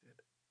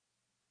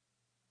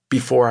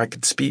Before I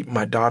could speak,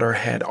 my daughter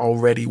had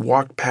already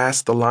walked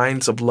past the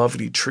lines of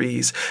lovely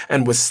trees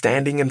and was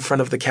standing in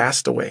front of the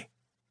castaway.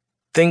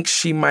 Think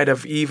she might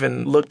have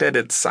even looked at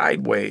it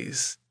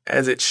sideways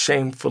as it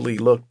shamefully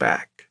looked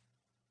back.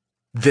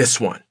 This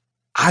one.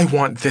 I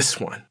want this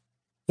one.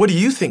 What do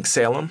you think,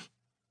 Salem?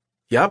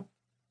 Yep,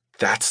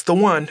 that's the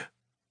one.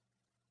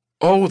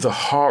 Oh, the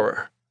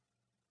horror.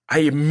 I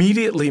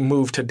immediately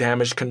moved to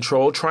damage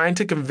control, trying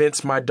to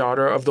convince my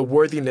daughter of the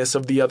worthiness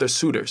of the other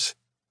suitors.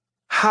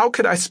 How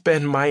could I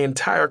spend my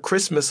entire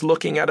Christmas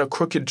looking at a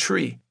crooked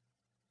tree?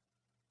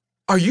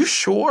 Are you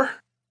sure?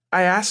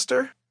 I asked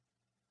her.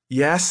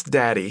 Yes,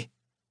 Daddy.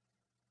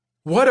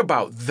 What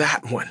about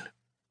that one?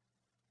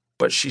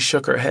 But she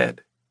shook her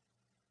head.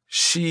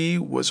 She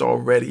was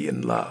already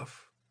in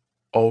love,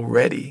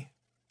 already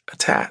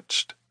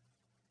attached.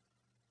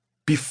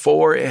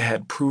 Before it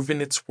had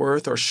proven its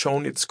worth or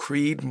shown its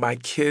creed, my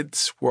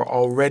kids were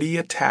already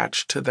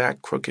attached to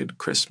that crooked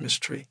Christmas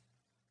tree.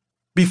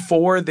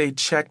 Before they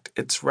checked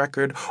its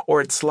record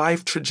or its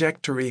life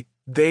trajectory,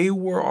 they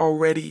were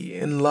already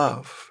in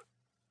love.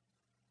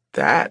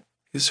 That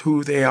is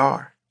who they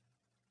are.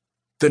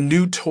 The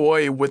new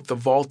toy with the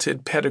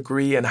vaulted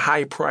pedigree and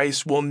high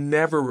price will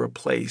never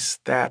replace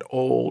that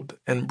old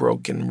and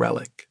broken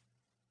relic.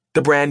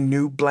 The brand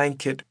new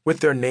blanket with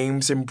their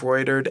names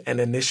embroidered and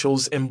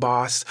initials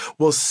embossed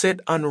will sit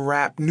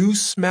unwrapped, new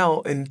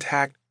smell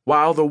intact,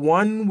 while the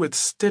one with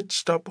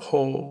stitched up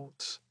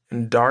holes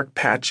and dark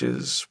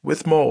patches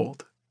with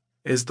mold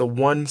is the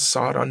one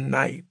sought on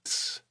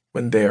nights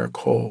when they are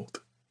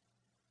cold.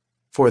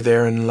 For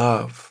they're in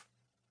love.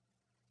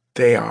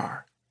 They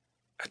are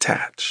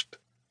attached.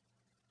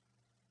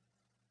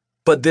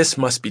 But this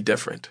must be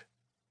different.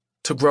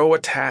 To grow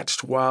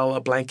attached while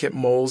a blanket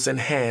molds in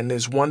hand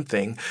is one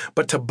thing,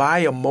 but to buy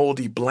a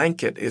moldy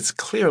blanket is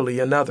clearly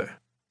another.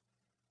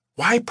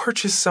 Why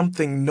purchase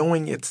something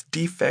knowing its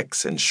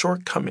defects and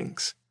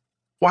shortcomings?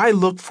 Why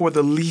look for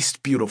the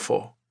least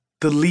beautiful,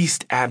 the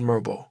least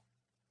admirable,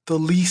 the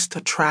least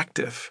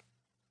attractive?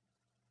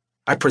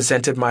 I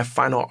presented my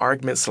final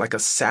arguments like a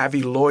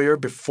savvy lawyer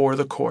before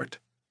the court.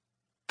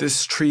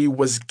 This tree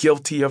was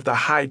guilty of the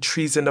high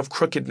treason of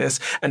crookedness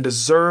and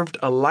deserved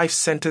a life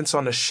sentence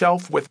on a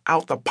shelf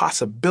without the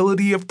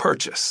possibility of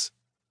purchase.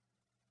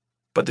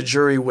 But the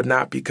jury would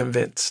not be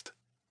convinced.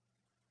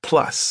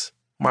 Plus,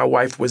 my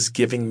wife was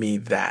giving me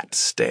that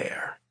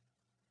stare.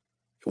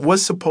 It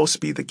was supposed to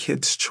be the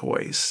kids'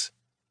 choice.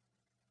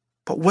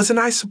 But wasn't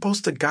I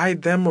supposed to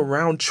guide them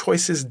around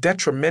choices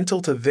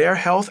detrimental to their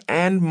health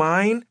and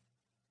mine?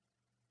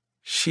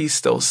 She's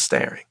still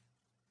staring.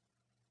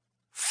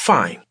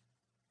 Fine.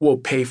 We'll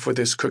pay for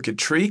this crooked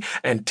tree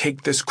and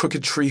take this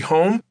crooked tree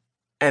home,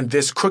 and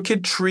this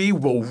crooked tree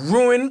will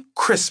ruin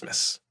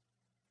Christmas.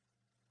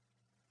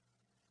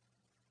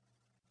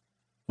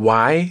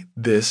 Why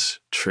this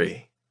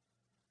tree?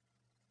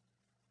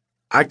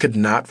 I could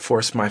not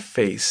force my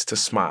face to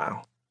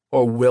smile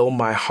or will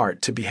my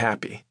heart to be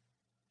happy.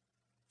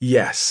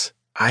 Yes,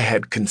 I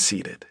had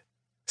conceded.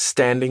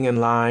 Standing in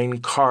line,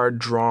 card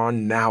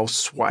drawn, now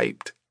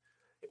swiped.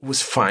 It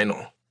was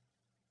final.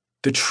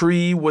 The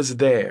tree was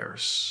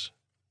theirs.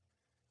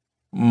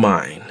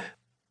 Mine.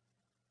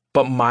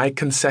 But my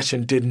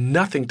concession did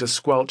nothing to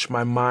squelch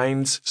my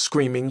mind's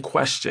screaming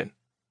question.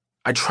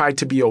 I tried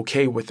to be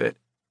okay with it,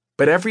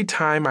 but every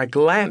time I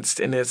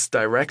glanced in its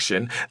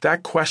direction,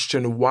 that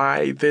question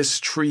why this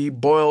tree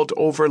boiled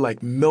over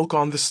like milk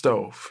on the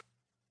stove.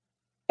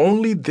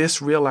 Only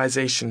this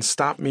realization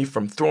stopped me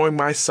from throwing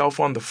myself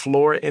on the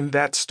floor in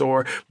that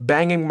store,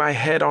 banging my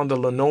head on the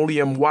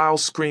linoleum while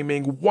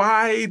screaming,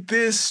 "Why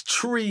this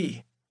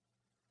tree?"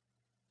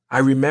 I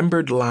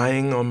remembered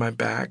lying on my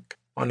back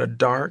on a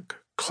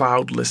dark,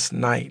 cloudless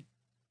night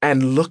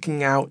and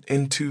looking out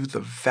into the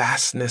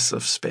vastness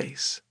of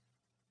space.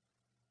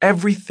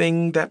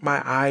 Everything that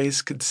my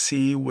eyes could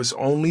see was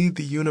only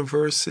the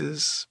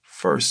universe's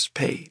first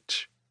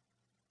page.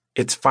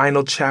 Its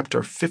final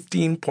chapter,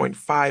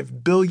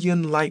 15.5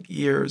 billion light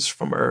years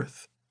from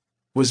Earth,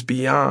 was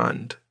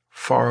beyond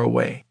far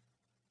away.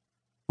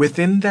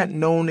 Within that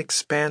known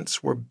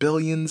expanse were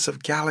billions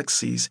of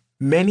galaxies,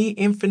 many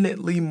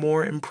infinitely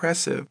more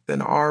impressive than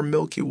our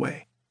Milky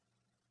Way.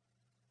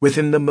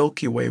 Within the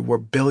Milky Way were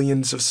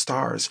billions of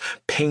stars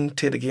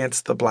painted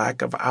against the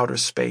black of outer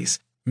space,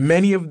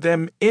 many of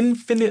them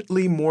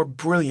infinitely more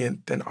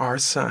brilliant than our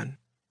sun.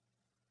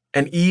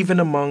 And even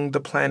among the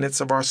planets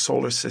of our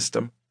solar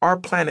system, our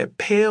planet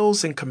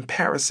pales in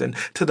comparison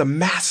to the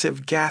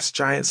massive gas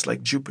giants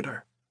like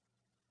Jupiter.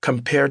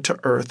 Compared to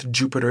Earth,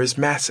 Jupiter is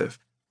massive.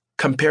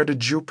 Compared to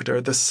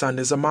Jupiter, the sun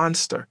is a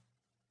monster.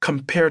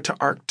 Compared to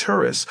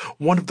Arcturus,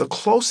 one of the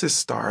closest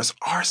stars,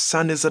 our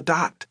sun is a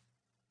dot.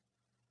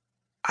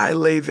 I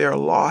lay there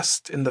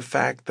lost in the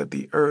fact that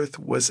the Earth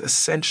was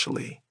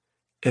essentially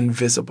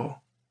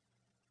invisible.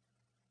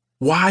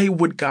 Why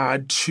would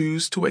God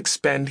choose to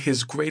expend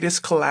his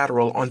greatest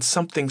collateral on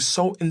something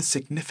so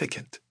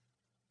insignificant?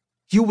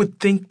 You would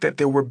think that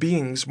there were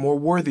beings more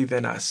worthy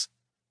than us.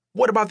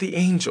 What about the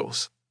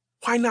angels?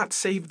 Why not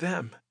save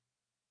them?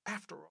 After all,